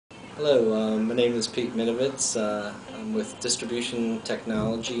Hello, my name is Pete Minovitz. I'm with Distribution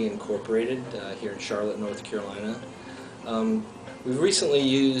Technology Incorporated here in Charlotte, North Carolina. We've recently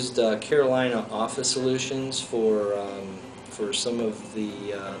used Carolina Office Solutions for some of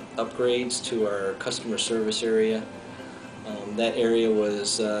the upgrades to our customer service area. That area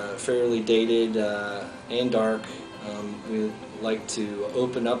was fairly dated and dark. We'd like to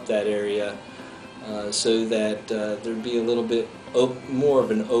open up that area so that there'd be a little bit more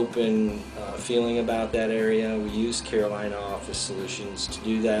of an open feeling about that area. We use Carolina Office Solutions to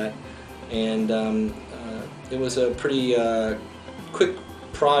do that, and it was a pretty quick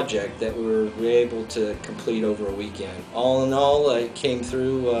project that we were able to complete over a weekend. All in all, it came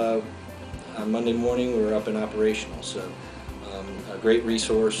through on Monday morning. We were up and operational, so a great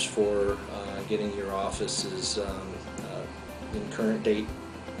resource for getting your offices in current date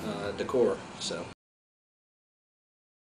decor. So.